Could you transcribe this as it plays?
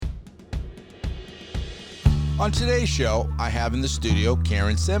On today's show, I have in the studio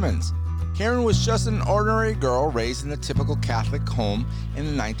Karen Simmons. Karen was just an ordinary girl raised in a typical Catholic home in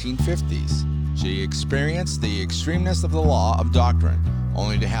the 1950s. She experienced the extremeness of the law of doctrine,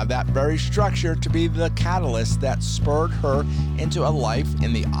 only to have that very structure to be the catalyst that spurred her into a life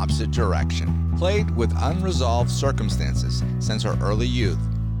in the opposite direction. Plagued with unresolved circumstances since her early youth,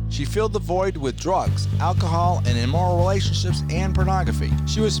 she filled the void with drugs, alcohol, and immoral relationships and pornography.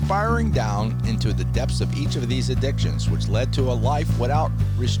 She was spiraling down into the depths of each of these addictions, which led to a life without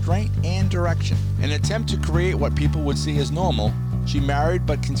restraint and direction. In an attempt to create what people would see as normal, she married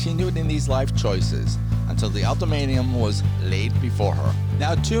but continued in these life choices until the ultimatum was laid before her.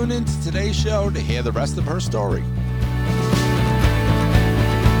 Now tune into today's show to hear the rest of her story.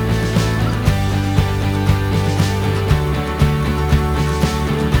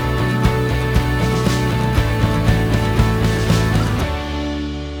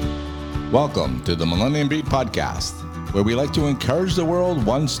 Welcome to the Millennium Beat Podcast, where we like to encourage the world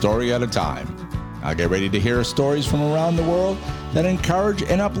one story at a time. Now get ready to hear stories from around the world that encourage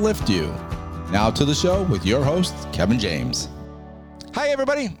and uplift you. Now to the show with your host, Kevin James. Hi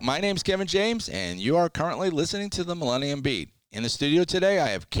everybody, my name's Kevin James, and you are currently listening to the Millennium Beat. In the studio today, I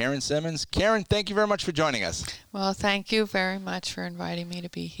have Karen Simmons. Karen, thank you very much for joining us. Well, thank you very much for inviting me to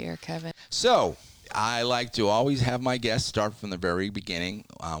be here, Kevin. So, I like to always have my guests start from the very beginning,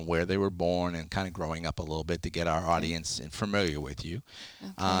 where they were born and kind of growing up a little bit to get our audience familiar with you.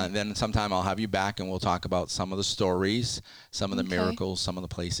 Okay. Then sometime I'll have you back and we'll talk about some of the stories, some of the miracles, some of the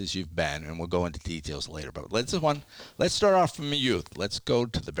places you've been, and we'll go into details later. But let's start off from youth. Let's go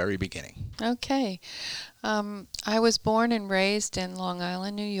to the very beginning. Okay. I was born and raised in Long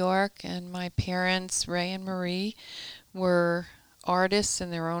Island, New York, and my parents, Ray and Marie, were artists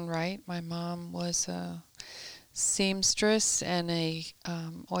in their own right. My mom was a seamstress and a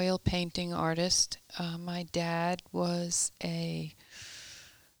oil painting artist. My dad was a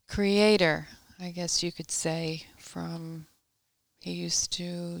creator, I guess you could say. He used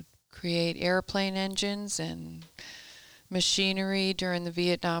to create airplane engines and machinery during the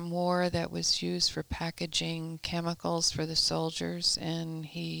Vietnam War that was used for packaging chemicals for the soldiers, and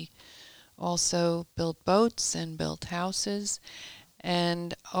he also built boats and built houses,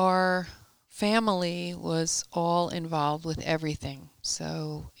 and our family was all involved with everything.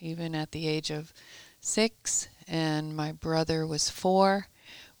 So even at the age of 6 and my brother was 4,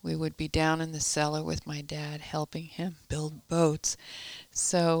 we would be down in the cellar with my dad helping him build boats.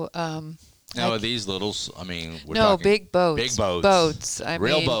 So now, are these little, we're no, talking big boats. Big boats. Boats.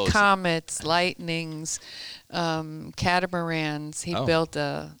 Real boats. Comets, lightnings, catamarans. He built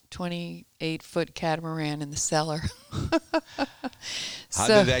a 28-foot catamaran in the cellar. How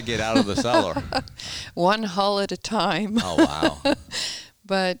did that get out of the cellar? One hull at a time. Oh, wow.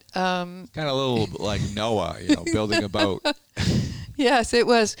 But kind of a little like Noah, building a boat. Yes, it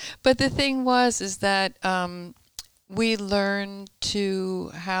was. But the thing is that we learned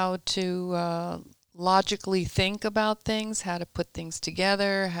how to logically think about things, how to put things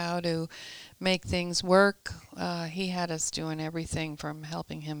together, how to make things work. He had us doing everything from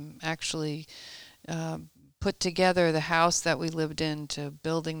helping him actually put together the house that we lived in to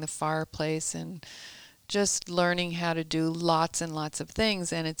building the fireplace and just learning how to do lots and lots of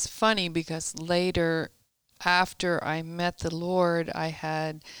things. And it's funny because later, after I met the Lord, I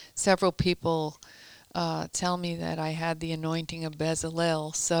had several people tell me that I had the anointing of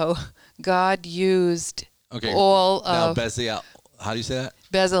Bezalel. So God used all of... Now, Bezalel, how do you say that?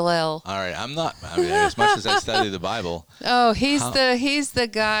 Bezalel. All right, as much as I study the Bible... Oh, he's the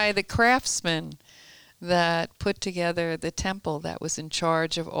guy, the craftsman that put together the temple, that was in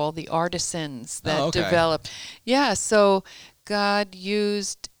charge of all the artisans that developed. Yeah, so God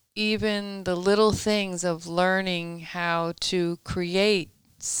used even the little things of learning how to create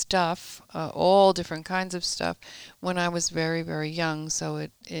stuff, all different kinds of stuff, when I was very, very young. So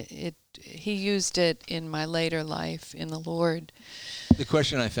he used it in my later life in the Lord. The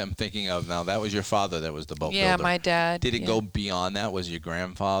question I'm thinking of now, that was your father that was the boat builder. Yeah, my dad. Did it go beyond that? Was your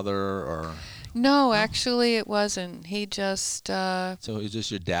grandfather or... No, actually it wasn't. He just... So it was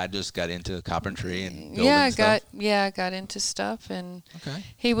just your dad just got into carpentry and building stuff? Got into stuff, and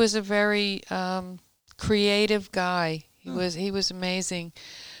he was a very creative guy. He was amazing,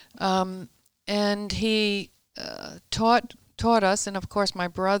 and he taught us. And of course, my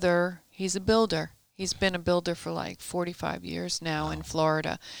brother, he's a builder. He's been a builder for like 45 years now in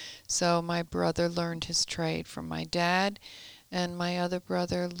Florida. So my brother learned his trade from my dad, and my other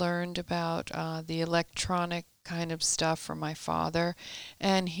brother learned about the electronic kind of stuff from my father.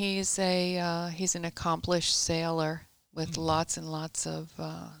 And he's an accomplished sailor with lots and lots of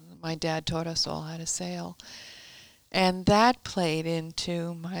my dad taught us all how to sail. And that played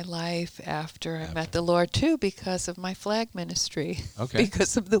into my life after I met the Lord, too, because of my flag ministry,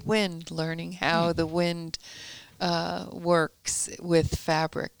 because of the wind, learning how the wind works with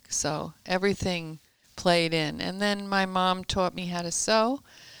fabric. So everything played in. And then my mom taught me how to sew.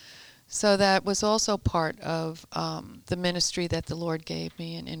 So that was also part of the ministry that the Lord gave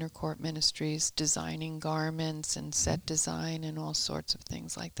me in Intercourt Ministries, designing garments and set design and all sorts of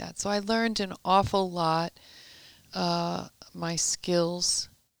things like that. So I learned an awful lot. My skills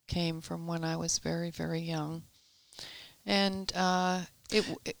came from when I was very, very young. And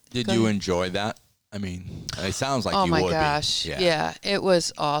did you enjoy that? I mean, it sounds like you would be. Oh my gosh. Yeah, it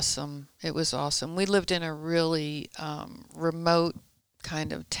was awesome. It was awesome. We lived in a really remote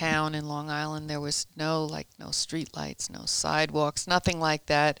kind of town in Long Island. There was no street lights, no sidewalks, nothing like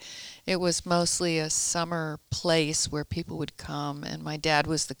that. It was mostly a summer place where people would come, and my dad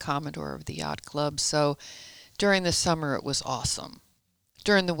was the Commodore of the yacht club, so during the summer it was awesome.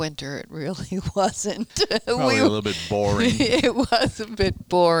 During the winter it really wasn't. Probably a little bit boring. It was a bit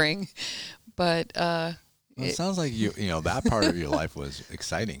boring, but it sounds like you know that part of your life was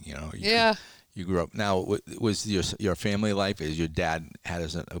exciting. You grew up. Now, was your family life? Is your dad had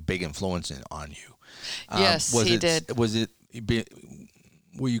a big influence on you? Yes, he did.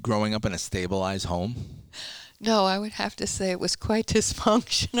 Were you growing up in a stabilized home? No, I would have to say it was quite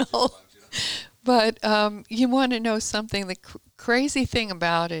dysfunctional. But you want to know something? The crazy thing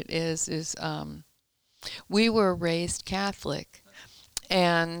about it is we were raised Catholic.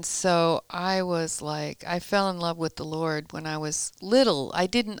 And so I fell in love with the Lord when I was little. I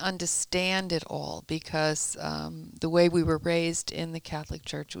didn't understand it all because the way we were raised in the Catholic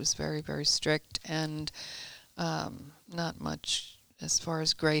Church was very, very strict and not much as far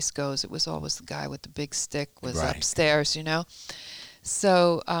as grace goes. It was always the guy with the big stick was upstairs,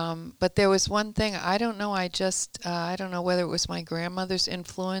 So, but there was one thing, I don't know, I don't know whether it was my grandmother's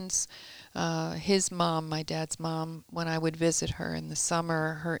influence, his mom, my dad's mom, when I would visit her in the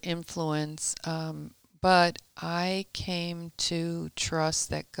summer, her influence, but I came to trust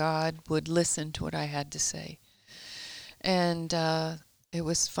that God would listen to what I had to say. And it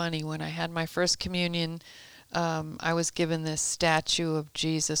was funny, when I had my first communion, I was given this statue of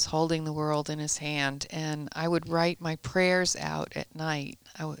Jesus holding the world in his hand, and I would write my prayers out at night,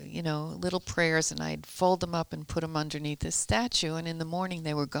 little prayers, and I'd fold them up and put them underneath this statue, and in the morning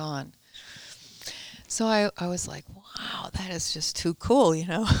they were gone. So I was like, wow, that is just too cool,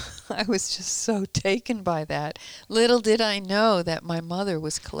 I was just so taken by that. Little did I know that my mother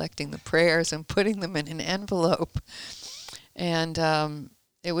was collecting the prayers and putting them in an envelope. And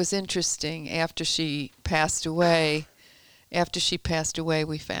it was interesting. After she passed away,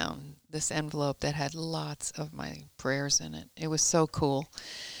 we found this envelope that had lots of my prayers in it. It was so cool.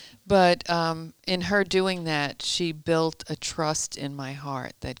 But in her doing that, she built a trust in my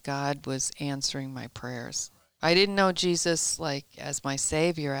heart that God was answering my prayers. I didn't know Jesus as my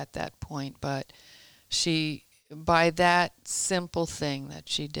Savior at that point, but by that simple thing that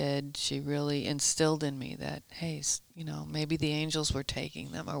she did, she really instilled in me that, hey, maybe the angels were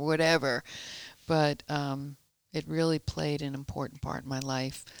taking them or whatever. But it really played an important part in my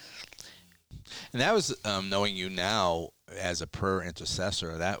life. And that was knowing you now as a prayer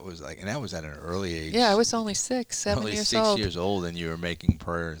intercessor. That was at an early age. Yeah, I was only 7 years old. Only 6 years old, and you were making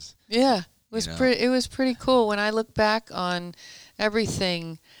prayers. Yeah, it was pretty cool. When I look back on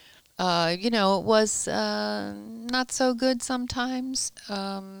everything, it was not so good sometimes,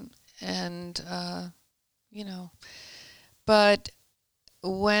 but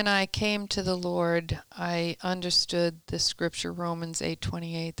when I came to the Lord, I understood the scripture, Romans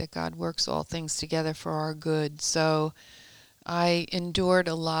 8:28, that God works all things together for our good. So I endured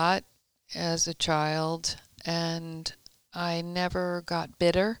a lot as a child, and I never got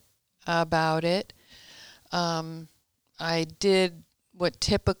bitter about it. I did what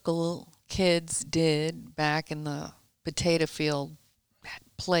typical kids did back in the potato field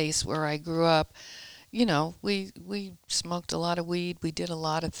place where I grew up. We smoked a lot of weed. We did a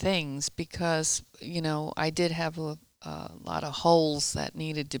lot of things because, I did have a lot of holes that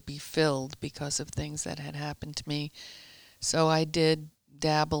needed to be filled because of things that had happened to me. So I did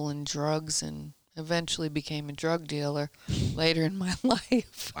dabble in drugs and eventually became a drug dealer later in my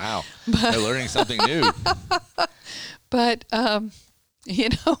life. Wow. You're learning something new. But,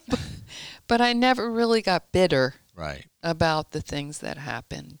 but I never really got bitter about the things that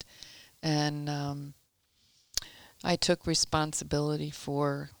happened. And I took responsibility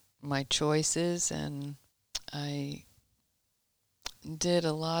for my choices, and I did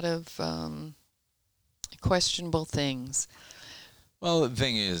a lot of questionable things. Well, the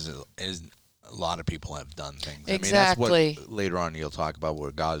thing is a lot of people have done things. Exactly. I mean, that's what later on you'll talk about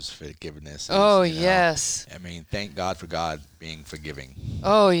where God's forgiveness is. Oh, you know. yes. I mean, thank God for God being forgiving.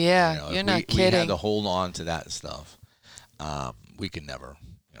 Oh, yeah. You know, You're if not we kidding. had to hold on to that stuff, we could never,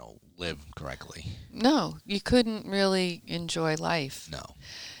 live correctly. No, you couldn't really enjoy life. No.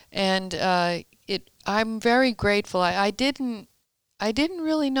 And I'm very grateful. I didn't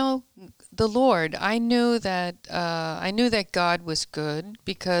really know the Lord. I knew that God was good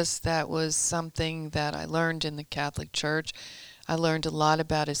because that was something that I learned in the Catholic Church. I learned a lot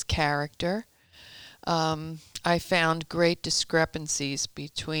about his character. I found great discrepancies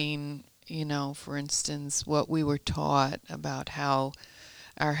between, for instance, what we were taught about how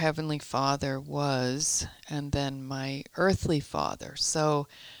our Heavenly Father was and then my earthly father. So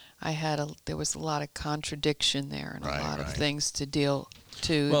there was a lot of contradiction there and a lot of things to deal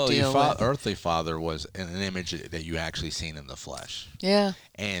Well, your with. earthly father was an image that you actually seen in the flesh. Yeah.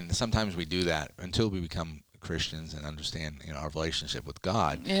 And sometimes we do that until we become Christians and understand our relationship with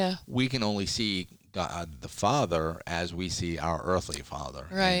God. Yeah. We can only see God the Father as we see our earthly father.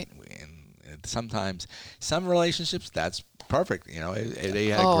 Right. And sometimes some relationships that's perfect. They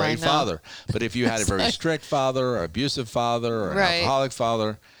had Oh, a I great know. father. But if you had a very strict father, or abusive father, or an alcoholic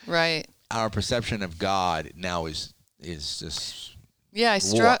father, right, our perception of God now is just yeah.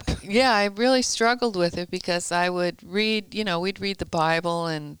 warped. Yeah, I really struggled with it because I would read. We'd read the Bible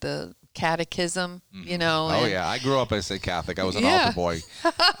and the Catechism. Oh yeah, I grew up as a Catholic. I was an altar boy.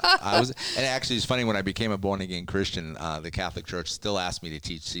 And actually, it's funny when I became a born again Christian, the Catholic Church still asked me to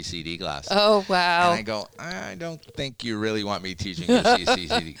teach CCD class. Oh wow! And I go, I don't think you really want me teaching a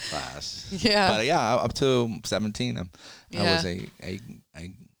CCD class. Yeah. But yeah, up to 17, I was a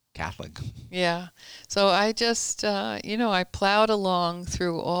Catholic. Yeah. So I just, I plowed along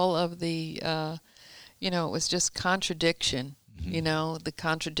through all of the, it was just contradiction. The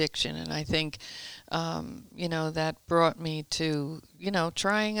contradiction. And I think, that brought me to,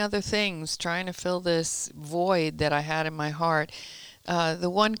 trying other things, trying to fill this void that I had in my heart. The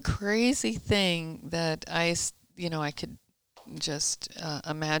one crazy thing that I could just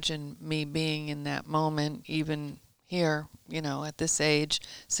imagine me being in that moment, even here, at this age,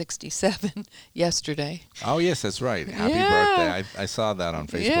 67, yesterday. Oh, yes, that's right. Happy birthday. I saw that on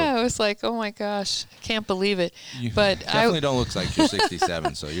Facebook. Yeah, it was like, oh my gosh, I can't believe it. But definitely don't look like you're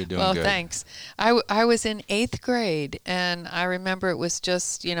 67, so you're doing well, good. Well, thanks. I was in 8th grade, and I remember it was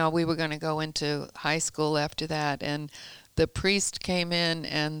just, we were going to go into high school after that, and the priest came in,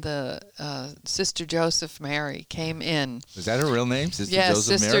 and the Sister Joseph Mary came in. Is that her real name, Sister Yes,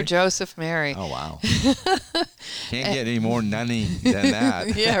 Joseph Sister Mary? Joseph Mary. Oh, wow. Can't get any more nunny than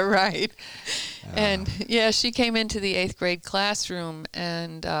that. Yeah, right. And, she came into the 8th grade classroom,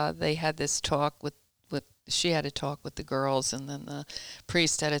 and they had this talk she had a talk with the girls, and then the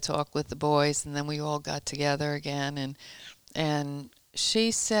priest had a talk with the boys, and then we all got together again, and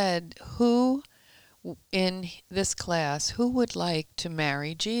she said, who in this class, who would like to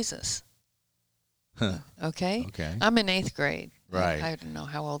marry Jesus? Huh. Okay? Okay. I'm in 8th grade. Right. I don't know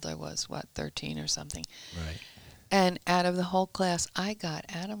how old I was, 13 or something. Right. And out of the whole class, I got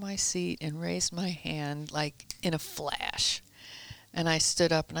out of my seat and raised my hand like in a flash. And I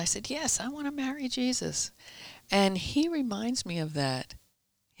stood up and I said, yes, I want to marry Jesus. And he reminds me of that.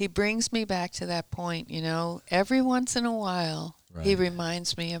 He brings me back to that point, every once in a while, he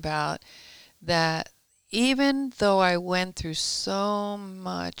reminds me about that even though I went through so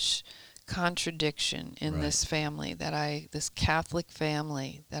much contradiction in this family, this Catholic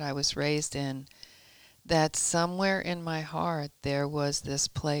family that I was raised in, that somewhere in my heart there was this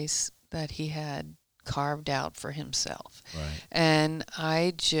place that he had carved out for himself. Right. And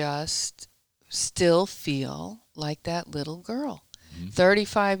I just still feel like that little girl.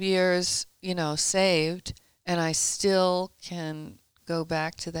 35 years, saved, and I still can go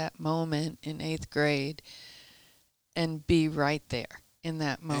back to that moment in 8th grade and be right there in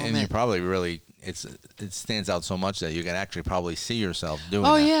that moment. And you probably really, it stands out so much that you can actually probably see yourself doing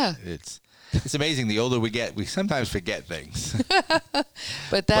Oh, that. yeah. It's amazing. The older we get, we sometimes forget things.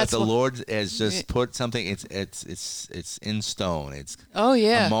 But the Lord has just put something. It's in stone. It's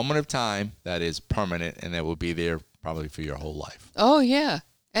a moment of time that is permanent, and that will be there probably for your whole life. Oh yeah,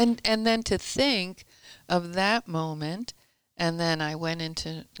 and then to think of that moment, and then I went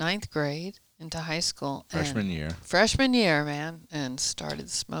into 9th grade, into high school. Freshman year, man, and started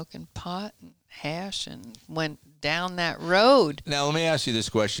smoking pot and hash and went down that road. Now, let me ask you this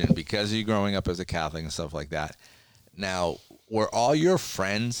question, because you're growing up as a Catholic and stuff like that. Now, were all your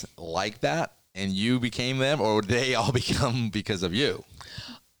friends like that and you became them, or did they all become because of you?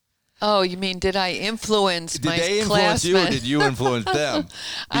 Oh, you mean did I influence Did my they influence you, or classmates? did you influence them?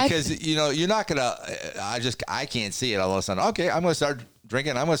 I Because you're not gonna. I can't see it all of a sudden. Okay, I'm gonna start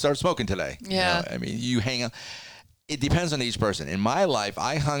drinking. I'm gonna start smoking today. Yeah. I mean, you hang out. It depends on each person. In my life,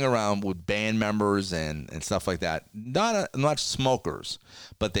 I hung around with band members and stuff like that. Not smokers,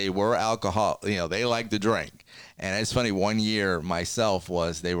 but they were alcohol. They like to drink. And it's funny. One year, myself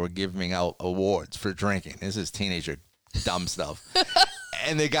they were giving out awards for drinking. This is teenager dumb stuff.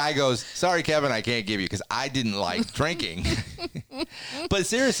 And the guy goes, "Sorry, Kevin, I can't give you because I didn't like drinking." But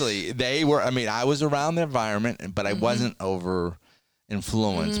seriously, they were. I mean, I was around the environment, but I wasn't over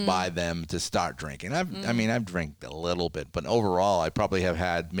influenced by them to start drinking. I've drank a little bit, but overall, I probably have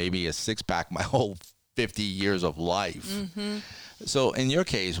had maybe a 6-pack my whole 50 years of life. So, in your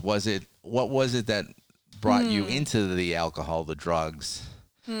case, what was it that brought you into the alcohol, the drugs,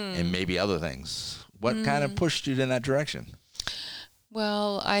 and maybe other things? What kind of pushed you in that direction?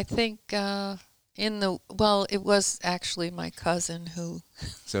 Well, I think it was actually my cousin who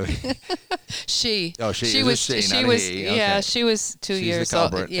So, she oh, she was she, she not a was he. yeah, Okay. she was 2 She's the years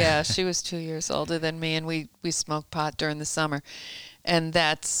old. culprit. Yeah, she was 2 years older than me, and we smoked pot during the summer. And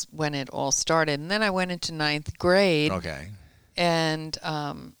that's when it all started. And then I went into ninth grade. Okay. And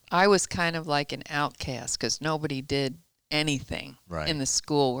I was kind of like an outcast because nobody did anything Right. in the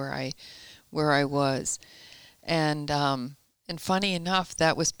school where I was. And funny enough,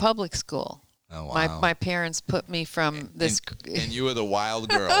 that was public school. Oh, wow. My parents put me from this, And you were the wild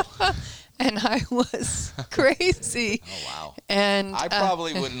girl. and I was crazy. Oh, wow. And I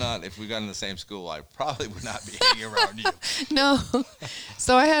probably would not, if we got in the same school, I probably would not be hanging around you. no.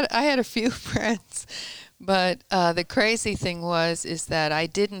 So I had a few friends, but the crazy thing is that I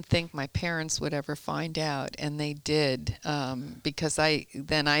didn't think my parents would ever find out, and they did, because I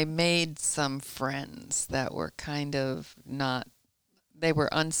made some friends that were kind of not. They were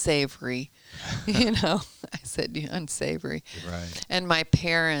unsavory, I said unsavory. Right. And my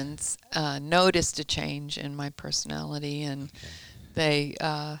parents noticed a change in my personality, and they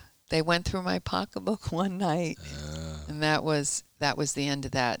went through my pocketbook one night, and that was the end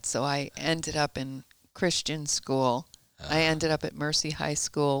of that. So I ended up in Christian school. I ended up at Mercy High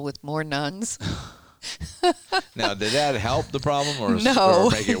School with more nuns. Now, did that help the problem or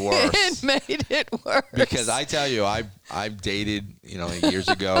make it worse? It made it worse. Because I tell you, I've dated, years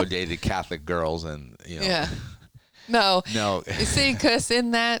ago, dated Catholic girls, and Yeah. No. No. You see, because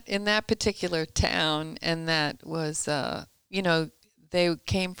in that particular town, and that was, they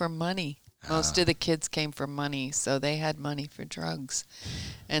came from money. Most of the kids came from money, so they had money for drugs.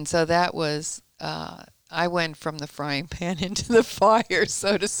 And so that was, I went from the frying pan into the fire,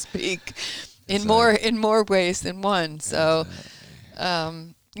 so to speak, in more ways than one. So,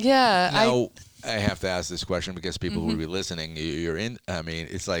 yeah. Now, I have to ask this question because people will be listening. You're in. I mean,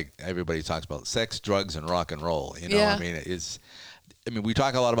 it's like everybody talks about sex, drugs, and rock and roll. Yeah. I mean, we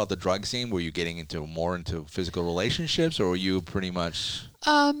talk a lot about the drug scene. Were you getting more into physical relationships, or were you pretty much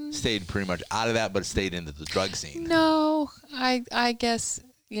stayed pretty much out of that, but stayed into the drug scene? No, I guess.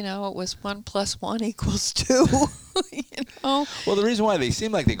 It was 1 + 1 = 2. Well, the reason why they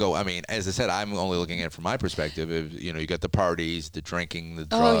seem like they go, I mean, as I said, I'm only looking at it from my perspective. You got the parties, the drinking, the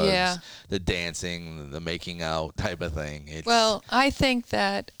drugs, the dancing, the making out type of thing. Well, I think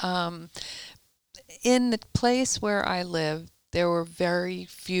that in the place where I lived, there were very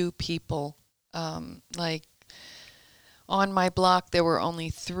few people. Like on my block, there were only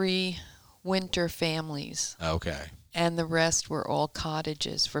 3 winter families. Okay. And the rest were all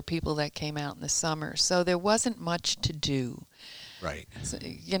cottages for people that came out in the summer. So there wasn't much to do. Right. So,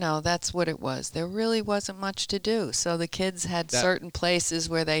 that's what it was. There really wasn't much to do. So the kids had certain places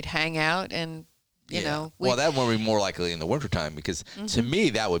where they'd hang out and, well, that would be more likely in the wintertime because to me,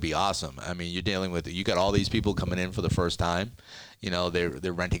 that would be awesome. I mean, you're dealing with, you got all these people coming in for the first time.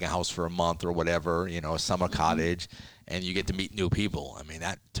 They're renting a house for a month or whatever, a summer cottage, and you get to meet new people. I mean,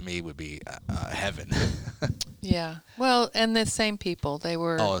 that to me would be heaven. Yeah. Well, and the same people. They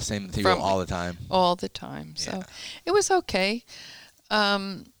were the same people all the time. All the time. So it was okay.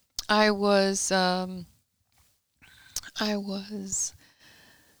 I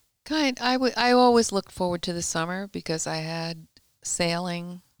always looked forward to the summer because I had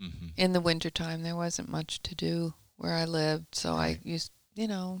sailing in the wintertime. There wasn't much to do where I lived, so I used,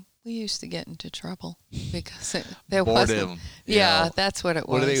 we used to get into trouble because there wasn't. Yeah, that's what it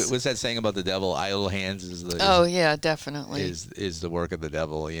was. What's that saying about the devil? Idle hands is the. Oh yeah, definitely. Is the work of the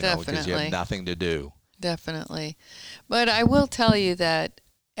devil? Because you have nothing to do. Definitely, but I will tell you that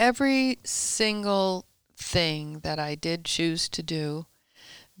every single thing that I did choose to do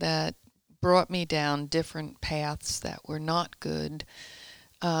that brought me down different paths that were not good,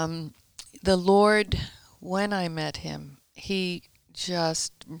 The Lord, when I met him, he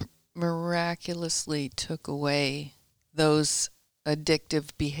just miraculously took away those addictive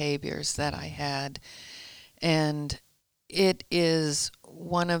behaviors that I had. And it is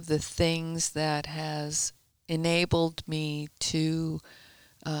one of the things that has enabled me to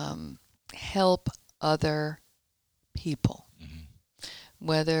help other people.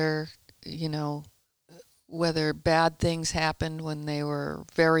 Whether, you know, whether bad things happened when they were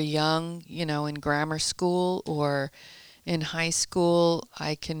very young, you know, in grammar school or in high school,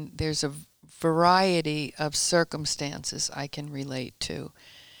 there's a variety of circumstances I can relate to.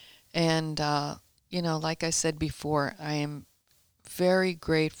 And, you know, like I said before, I am very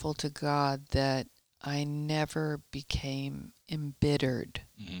grateful to God that I never became embittered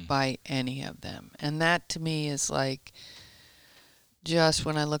by any of them. And that to me is like, just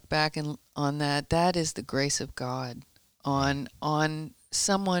when I look back on that, that is the grace of God on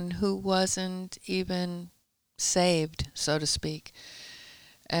someone who wasn't even saved, so to speak.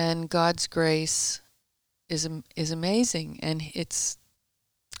 And God's grace is amazing, and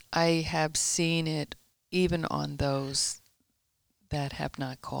I have seen it even on those that have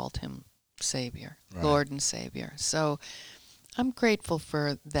not called him Savior, right. Lord and Savior. So I'm grateful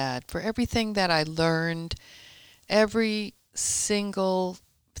for that, for everything that I learned, every single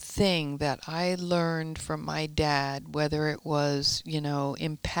thing that I learned from my dad, whether it was, you know,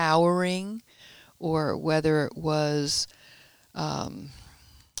 empowering or whether it was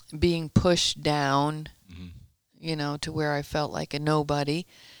being pushed down, you know, to where I felt like a nobody.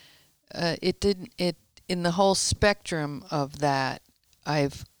 In the whole spectrum of that,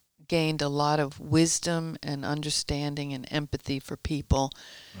 I've gained a lot of wisdom and understanding and empathy for people.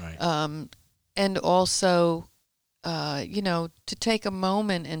 Right. And also, you know, to take a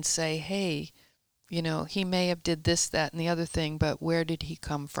moment and say, hey, you know, he may have did this, that, and the other thing, but where did he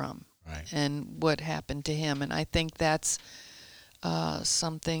come from? Right. And what happened to him? And I think that's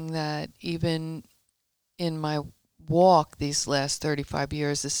something that even in my walk these last 35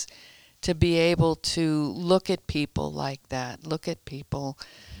 years is to be able to look at people like that, look at people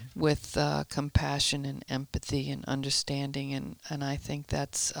with compassion and empathy and understanding. And I think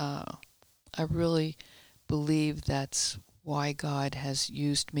that's, I really believe that's why God has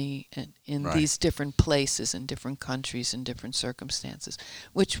used me in right. these different places and different countries and different circumstances,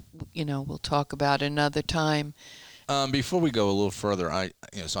 which, you know, we'll talk about another time. Before we go a little further,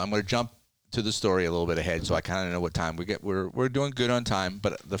 so I'm going to jump to the story a little bit ahead, so I kind of know what time we get. We're doing good on time,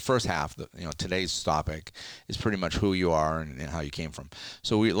 but the first half, today's topic is pretty much who you are and how you came from.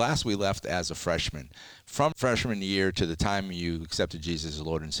 So we left as a freshman. From freshman year to the time you accepted Jesus as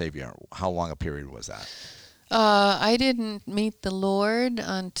Lord and Savior, how long a period was that? I didn't meet the Lord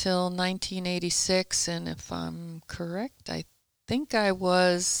until 1986, and if I'm correct, I think I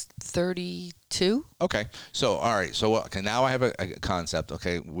was 32. Okay. So, all right. So, okay, now I have a concept.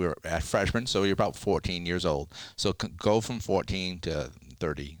 Okay, we're at freshman, so you're about 14 years old. So go from 14 to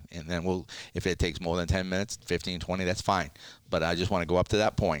 30, and then if it takes more than 10 minutes, 15, 20, that's fine. But I just want to go up to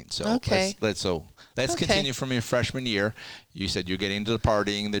that point. So okay. Let's okay. Continue from your freshman year. You said you're getting into the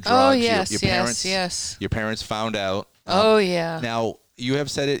partying, the drugs. Oh, yes, your parents, yes. Your parents found out. Oh, yeah. Now, you have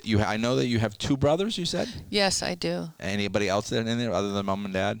said it. I know that you have two brothers, you said? Yes, I do. Anybody else in there other than mom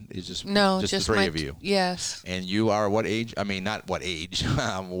and dad? It's just no, just the three of you. Yes. And you are what age? I mean, not what age.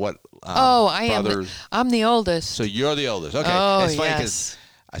 I brothers? I'm the oldest. So you're the oldest. Okay. Oh, it's funny yes.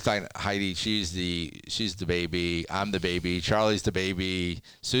 I thought Heidi, she's the baby. I'm the baby. Charlie's the baby.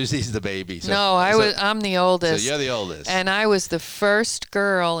 Susie's the baby. So, no, I'm the oldest. So you're the oldest. And I was the first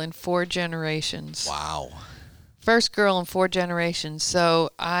girl in 4 generations. Wow. First girl in 4 generations. So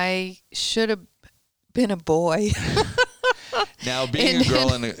I should have been a boy. Now, being a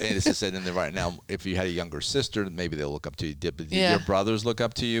girl, and as I said in the right now, if you had a younger sister, maybe they'll look up to you. Did your brothers look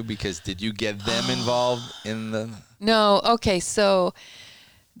up to you? Because did you get them involved in the... No. Okay. So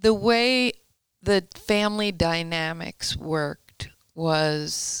the way the family dynamics worked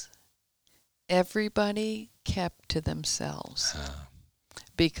was everybody kept to themselves.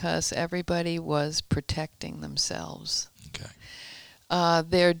 Because everybody was protecting themselves. Okay.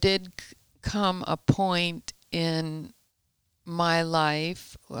 There did come a point in my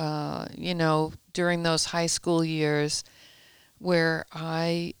life, during those high school years, where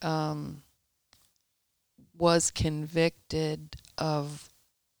I was convicted of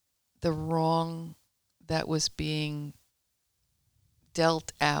the wrong that was being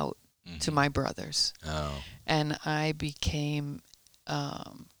dealt out to my brothers. Oh. And I became...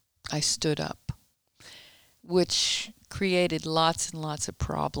 I stood up, which created lots and lots of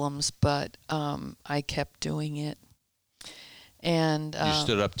problems, but I kept doing it. And You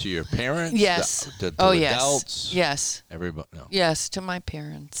stood up to your parents? yes. To Yes. adults? Yes. Everybody? No. Yes, to my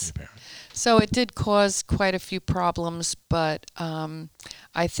parents. Your parents. So it did cause quite a few problems, but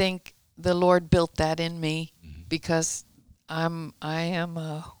I think the Lord built that in me because I am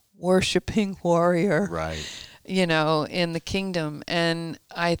a worshiping warrior. Right. You know, in the kingdom. And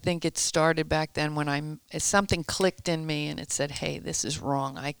I think it started back then when something clicked in me and it said, hey, this is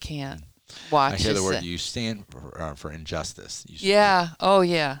wrong. I can't watch this. I hear the word, you stand for injustice. Yeah. Oh,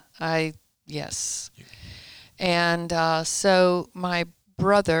 yeah. Yes. And so my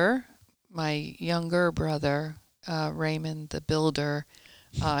brother, my younger brother, Raymond the builder,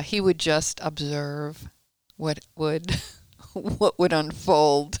 he would just observe what would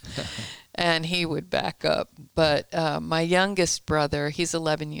unfold. And he would back up. But my youngest brother, he's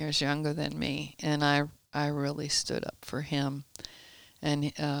 11 years younger than me, and I really stood up for him.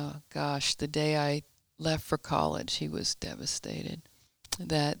 And gosh, the day I left for college, he was devastated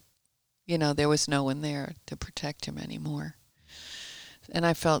that, you know, there was no one there to protect him anymore. And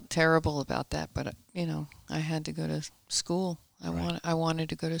I felt terrible about that, but, you know, I had to go to school. I wanted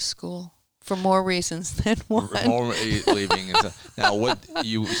to go to school. For more reasons than one. More leaving. Now, what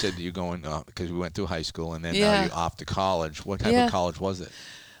you said you're going because we went through high school and then now you're off to college. What type of college was it?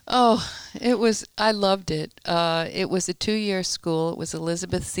 Oh, I loved it. It was a 2-year school. It was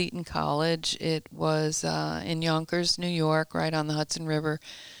Elizabeth Seton College. It was in Yonkers, New York, right on the Hudson River.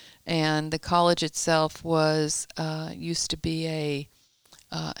 And the college itself was used to be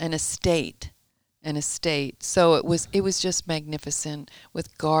an estate. So it was just magnificent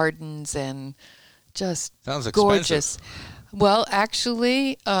with gardens and just sounds gorgeous. Expensive. Well,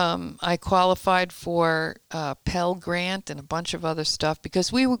 actually, I qualified for Pell Grant and a bunch of other stuff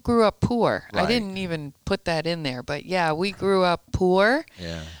because we grew up poor. Right. I didn't even put that in there, but yeah, we grew up poor.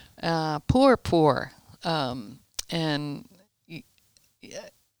 Yeah. Poor. And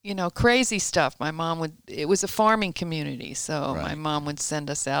you know, crazy stuff. My mom it was a farming community, so my mom would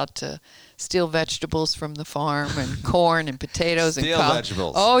send us out to steal vegetables from the farm and corn and potatoes steal and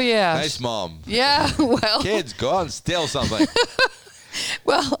vegetables. Oh, yeah. Nice mom. Yeah, well. Kids, go out and steal something.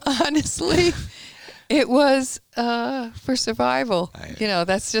 Well, honestly, it was for survival. You know,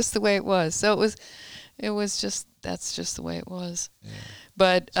 that's just the way it was. So that's just the way it was. Yeah.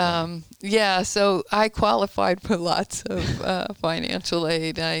 But, so I qualified for lots of financial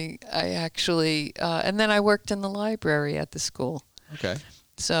aid. I actually, and then I worked in the library at the school. Okay.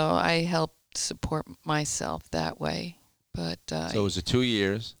 So I helped support myself that way. But so it was 2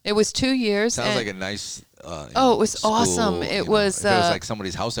 years. It was 2 years. Sounds like a nice. It was school, awesome. It was like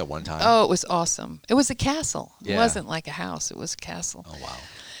somebody's house at one time. Oh, it was awesome. It was a castle. Yeah. It wasn't like a house. It was a castle. Oh wow.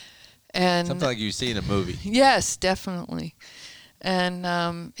 And something like you see in a movie. Yes, definitely.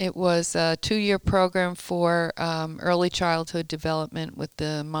 And it was a 2-year program for early childhood development with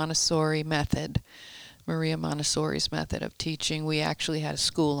the Montessori method, Maria Montessori's method of teaching. We actually had a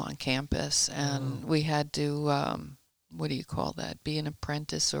school on campus, and we had to, what do you call that, be an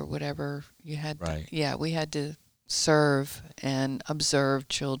apprentice or whatever. You had right. We had to serve and observe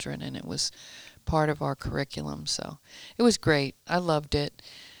children, and it was part of our curriculum. So it was great. I loved it.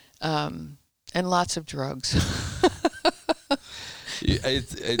 And lots of drugs.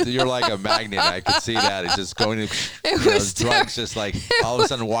 You're like a magnet. I could see that. It's just going to drugs, just like all of a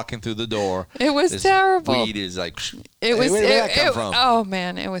sudden walking through the door. It was terrible. Weed is like. It was. Where did that come from? Oh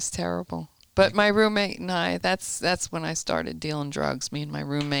man, it was terrible. But my roommate and I, that's when I started dealing drugs. Me and my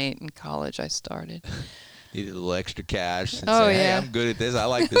roommate in college, I started. Needed a little extra cash. And Oh say, hey, yeah, I'm good at this. I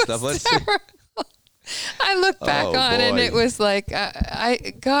like this stuff. Let's see. I look back on it, and it was like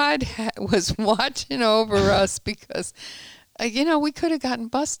God was watching over us because, we could have gotten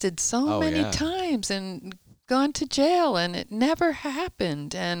busted so many times and gone to jail, and it never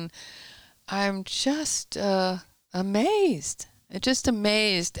happened. And I'm just amazed. Just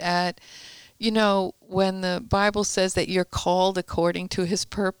amazed at, when the Bible says that you're called according to His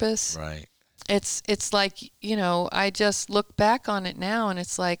purpose. Right. It's like, I just look back on it now, and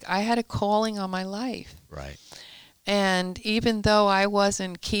it's like I had a calling on my life. Right. And even though I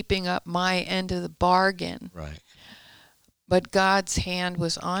wasn't keeping up my end of the bargain, right, but God's hand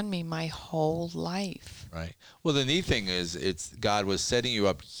was on me my whole life. Right. Well, the neat thing is, God was setting you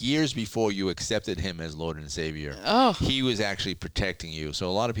up years before you accepted Him as Lord and Savior. Oh. He was actually protecting you. So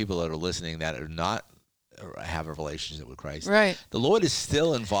a lot of people that are listening that are not have a relationship with Christ. Right. The Lord is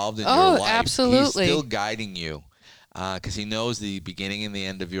still involved in your life. Oh, absolutely. He's still guiding you because He knows the beginning and the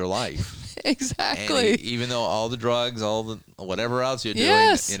end of your life. Exactly. And even though all the drugs, all the whatever else you're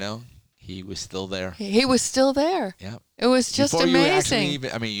doing, He was still there. He was still there. Yeah. It was just before amazing.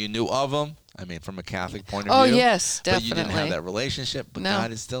 You knew of Him. I mean, from a Catholic point of Oh, view. yes, But you didn't have definitely. that relationship. But No.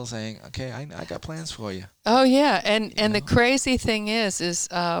 God is still saying, okay, I got plans for you. Oh, yeah. And You the know? crazy thing is,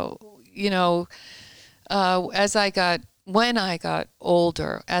 you know, when I got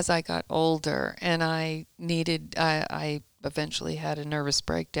older, and I eventually had a nervous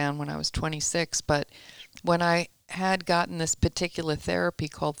breakdown when I was 26. But when I had gotten this particular therapy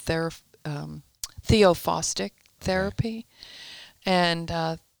called theophostic therapy,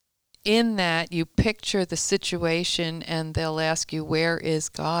 and in that you picture the situation and they'll ask you, where is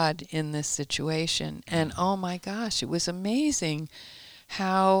God in this situation? And oh my gosh, it was amazing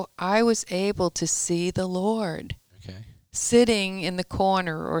how I was able to see the Lord sitting in the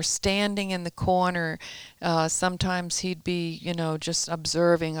corner or standing in the corner. Sometimes he'd be, just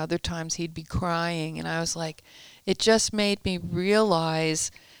observing. Other times he'd be crying. And I was like, it just made me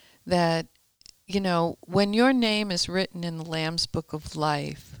realize that, when your name is written in the Lamb's Book of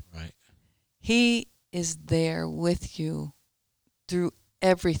Life, Right. He is there with you through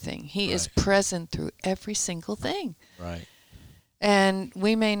everything. He is present through every single thing. Right. And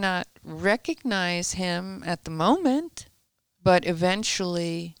we may not recognize him at the moment, but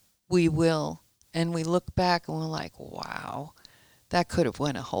eventually we will. And we look back and we're like, wow, that could have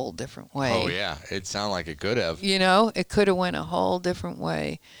went a whole different way. Oh, yeah. It sounded like it could have. It could have went a whole different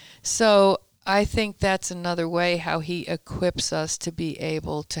way. So I think that's another way how he equips us to be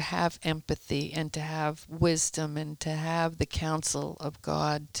able to have empathy and to have wisdom and to have the counsel of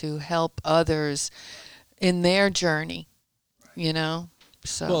God to help others in their journey,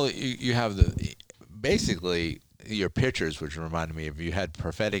 So. Well, you have basically your pictures, which reminded me of you had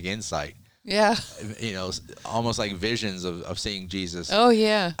prophetic insight. Yeah. Almost like visions of seeing Jesus. Oh,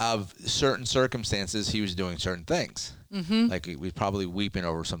 yeah. Of certain circumstances, he was doing certain things. Mm-hmm. Like he was probably weeping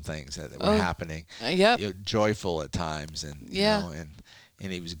over some things that were happening. Yep. Joyful at times, and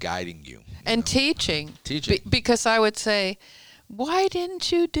and he was guiding you. And teaching. Because I would say, why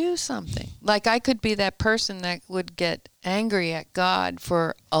didn't you do something? Like I could be that person that would get angry at God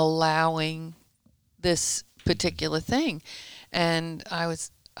for allowing this particular thing, and I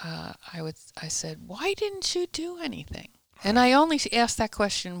said, why didn't you do anything? And I only asked that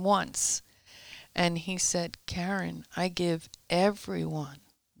question once. And he said, Karen, I give everyone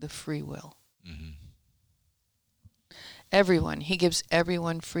the free will. Mm-hmm. Everyone. He gives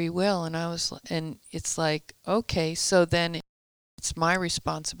everyone free will. And it's like, okay, so then it's my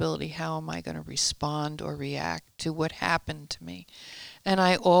responsibility. How am I going to respond or react to what happened to me? And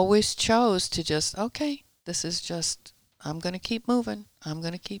I always chose to just, okay, this is just, I'm going to keep moving. I'm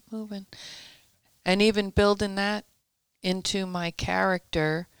going to keep moving. And even building that into my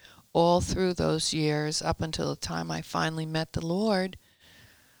character all through those years up until the time I finally met the Lord,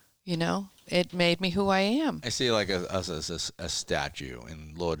 it made me who I am. I see like a statue,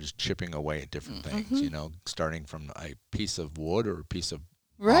 and Lord is chipping away at different things, starting from a piece of wood or a piece of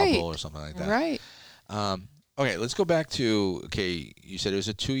marble or something like that. Right. Okay, let's go back to, you said it was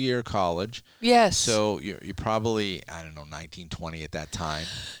a 2-year college. Yes. So you're probably, 19, 20 at that time.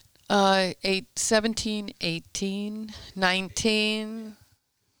 17, 18, 19.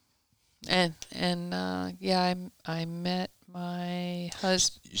 And I met my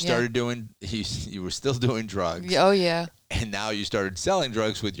husband. You started doing, you were still doing drugs. Oh, yeah. And now you started selling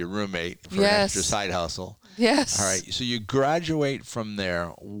drugs with your roommate for an extra side hustle. Yes. All right. So you graduate from there.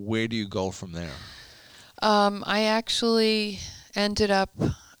 Where do you go from there? I actually ended up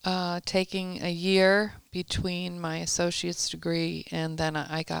taking a year between my associate's degree and then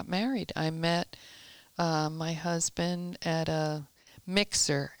I got married. I met my husband at a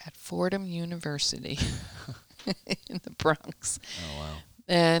mixer at Fordham University in the Bronx. Oh, wow.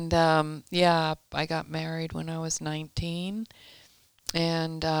 And I got married when I was 19,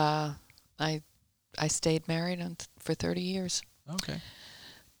 and I stayed married for 30 years. Okay.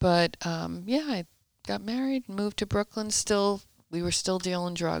 But I got married, moved to Brooklyn. We were still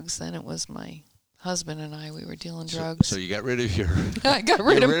dealing drugs. Then it was my husband and we were dealing drugs. So you got rid of your I got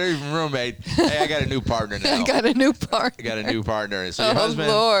rid of your roommate. Hey, I got a new partner now. I got a new partner. I got a new partner. So your husband.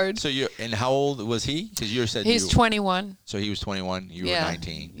 Lord. So and how old was he? Because you said he's 21. So he was 21. You were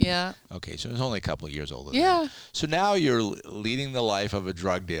 19. Yeah. Okay, so he was only a couple of years older. Yeah. So now you're leading the life of a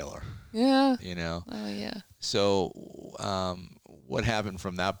drug dealer. Yeah. Oh yeah. So what happened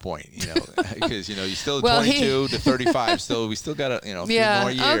from that point? Because you still 22 to 35. So we still got a few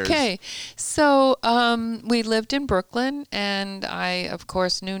more years. Okay. So we lived in Brooklyn, and I of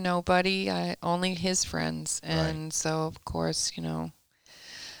course knew nobody. Only his friends, and so of course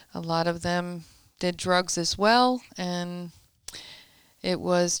a lot of them did drugs as well, and It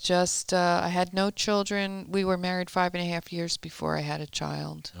was just, I had no children. We were married 5.5 years before I had a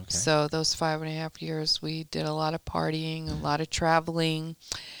child. Okay. So those 5.5 years, we did a lot of partying, a lot of traveling,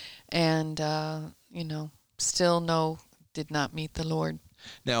 and, still did not meet the Lord.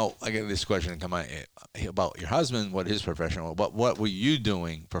 Now, I get this question come on about your husband, what his professional, but what were you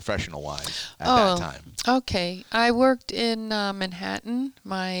doing professional-wise at that time? Okay. I worked in Manhattan.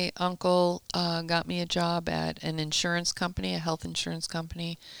 My uncle got me a job at an insurance company, a health insurance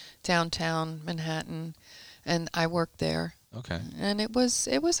company, downtown Manhattan, and I worked there. Okay. And it was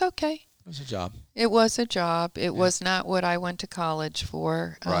okay. It was a job. It was a job. It was not what I went to college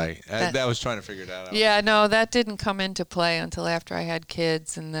for. Right. That was trying to figure that out. Yeah, no, that didn't come into play until after I had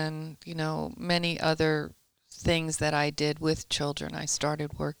kids, and then, many other things that I did with children. I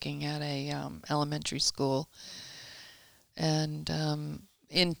started working at a elementary school, and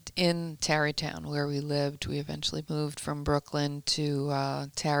in Tarrytown, where we lived. We eventually moved from Brooklyn to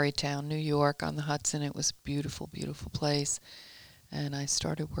Tarrytown, New York, on the Hudson. It was a beautiful, beautiful place. And I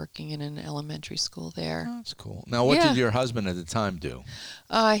started working in an elementary school there. Oh, that's cool. Now, what did your husband at the time do?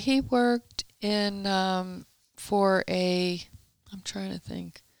 He worked in I'm trying to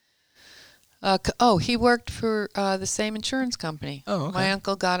think. He worked for the same insurance company. Oh, okay. My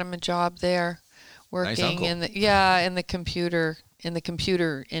uncle got him a job there, working in the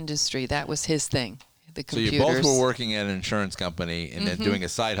computer industry. That was his thing. The computers. So you both were working at an insurance company and then doing a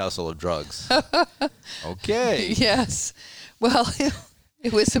side hustle of drugs. Okay. Yes. Well,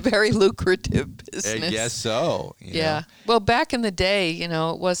 it was a very lucrative business. I guess so. You know. Well, back in the day,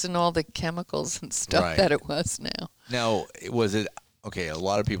 it wasn't all the chemicals and stuff that it was now. Now, was it, okay, a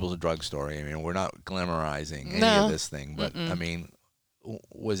lot of people's drug story. I mean, we're not glamorizing any of this thing, but, I mean,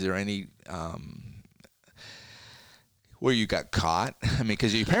 was there any where you got caught? I mean,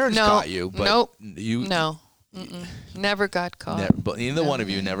 because your parents caught you, but you... No. Never got caught. But neither one of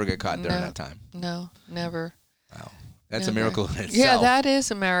you never got caught during that time. No, never. Wow. That's a miracle in itself. Yeah, that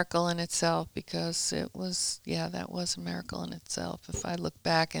is a miracle in itself, because that was a miracle in itself. If I look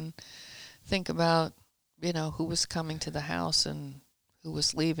back and think about, who was coming to the house and who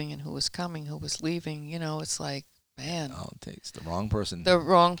was leaving and who was coming, who was leaving, it's like, man. Oh, it takes the wrong person. The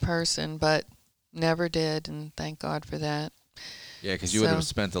wrong person, but never did, and thank God for that. Yeah, because you would have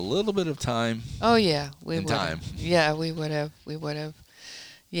spent a little bit of time. Oh, yeah. We would have. Yeah, we would have.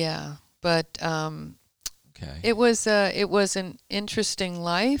 Yeah, but... Okay. It was an interesting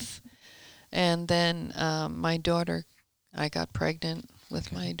life, and then my daughter, I got pregnant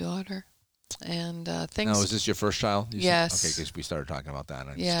with my daughter, and things. Now, was this your first child? Yes. Okay, because we started talking about that.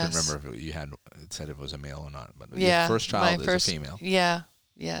 I just couldn't remember if you had said if it was a male or not. But your first child is a female. Yeah.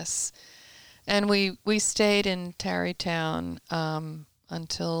 Yes. And we stayed in Tarrytown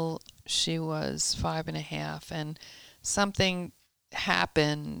until she was 5.5, and something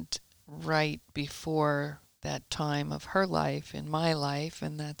happened right before that time of her life in my life,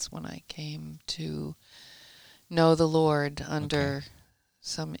 and that's when I came to know the Lord under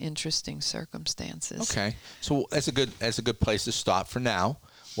some interesting circumstances. Okay, so that's a good place to stop for now.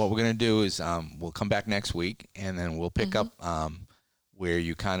 What we're going to do is we'll come back next week, and then we'll pick up where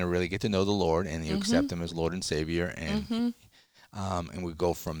you kind of really get to know the Lord and you accept Him as Lord and Savior, and we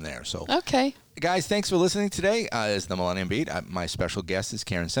go from there. So, okay, guys, thanks for listening today. It's the Millennium Beat. My special guest is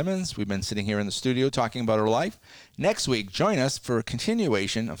Karen Simmons. We've been sitting here in the studio talking about her life. Next week, join us for a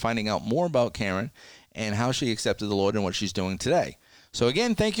continuation of finding out more about Karen and how she accepted the Lord and what she's doing today. So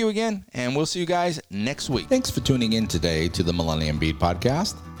again, thank you again, and we'll see you guys next week. Thanks for tuning in today to the Millennium Beat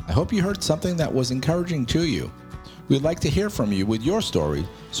podcast. I hope you heard something that was encouraging to you. We'd like to hear from you with your story,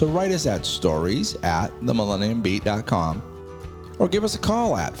 so write us at stories@themillenniumbeat.com or give us a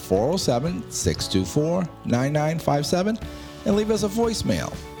call at 407-624-9957 and leave us a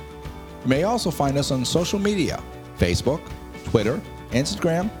voicemail. You may also find us on social media, Facebook, Twitter,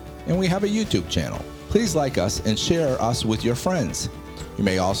 Instagram, and we have a YouTube channel. Please like us and share us with your friends. You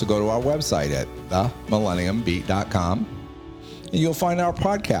may also go to our website at themillenniumbeat.com, and you'll find our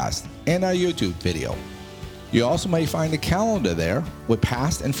podcast and our YouTube video. You also may find a calendar there with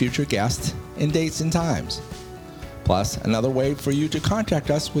past and future guests and dates and times. Plus, another way for you to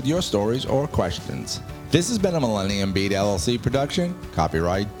contact us with your stories or questions. This has been a Millennium Beat LLC production,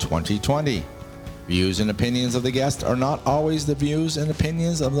 copyright 2020. Views and opinions of the guest are not always the views and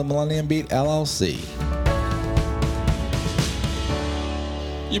opinions of the Millennium Beat LLC.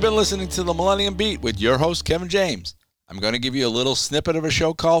 You've been listening to the Millennium Beat with your host, Kevin James. I'm going to give you a little snippet of a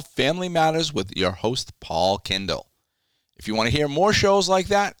show called Family Matters with your host, Paul Kindle. If you want to hear more shows like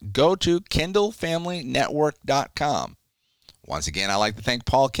that, go to KindleFamilyNetwork.com. Once again, I'd like to thank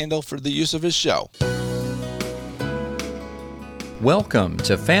Paul Kindle for the use of his show. Welcome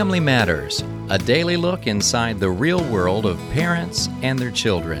to Family Matters, a daily look inside the real world of parents and their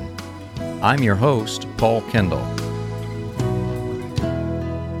children. I'm your host, Paul Kendall.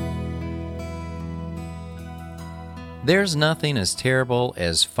 There's nothing as terrible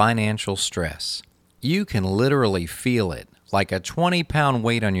as financial stress. You can literally feel it, like a 20-pound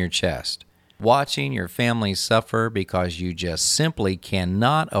weight on your chest. Watching your family suffer because you just simply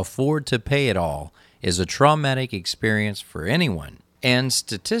cannot afford to pay it all is a traumatic experience for anyone. And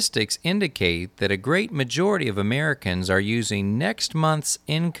statistics indicate that a great majority of Americans are using next month's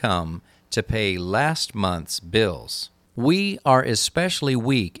income to pay last month's bills. We are especially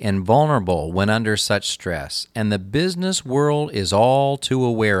weak and vulnerable when under such stress, and the business world is all too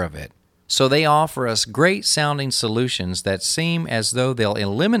aware of it. So they offer us great-sounding solutions that seem as though they'll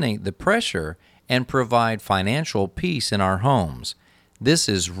eliminate the pressure and provide financial peace in our homes. This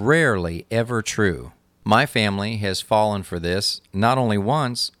is rarely ever true. My family has fallen for this not only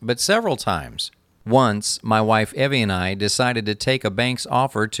once, but several times. Once, my wife Evie and I decided to take a bank's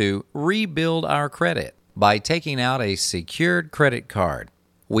offer to rebuild our credit by taking out a secured credit card.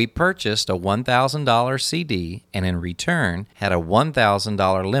 We purchased a $1,000 CD and in return had a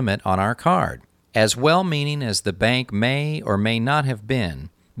 $1,000 limit on our card. As well-meaning as the bank may or may not have been,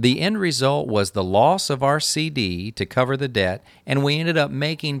 the end result was the loss of our CD to cover the debt, and we ended up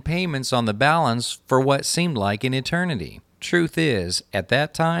making payments on the balance for what seemed like an eternity. Truth is, at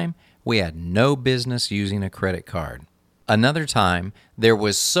that time, we had no business using a credit card. Another time, there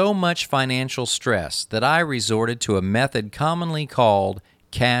was so much financial stress that I resorted to a method commonly called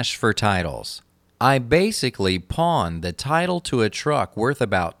cash for titles. I basically pawned the title to a truck worth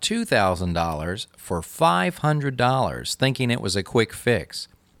about $2,000 for $500, thinking it was a quick fix.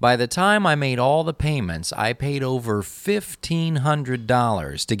 By the time I made all the payments, I paid over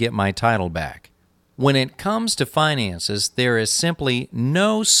 $1,500 to get my title back. When it comes to finances, there is simply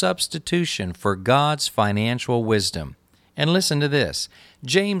no substitution for God's financial wisdom. And listen to this.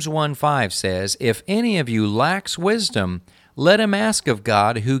 James 1:5 says, "If any of you lacks wisdom, let him ask of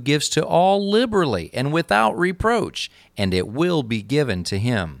God, who gives to all liberally and without reproach, and it will be given to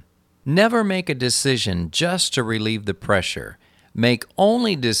him." Never make a decision just to relieve the pressure. Make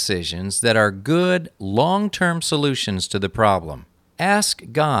only decisions that are good, long-term solutions to the problem. Ask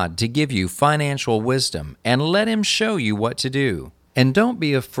God to give you financial wisdom and let Him show you what to do. And don't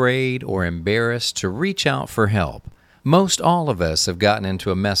be afraid or embarrassed to reach out for help. Most all of us have gotten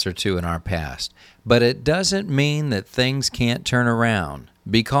into a mess or two in our past, but it doesn't mean that things can't turn around,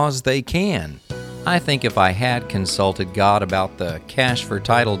 because they can. I think if I had consulted God about the cash for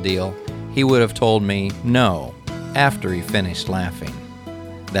title deal, He would have told me no after he finished laughing.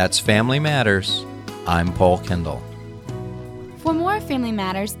 That's Family Matters. I'm Paul Kendall. For more Family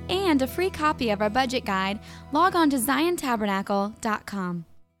Matters and a free copy of our budget guide, log on to ZionTabernacle.com.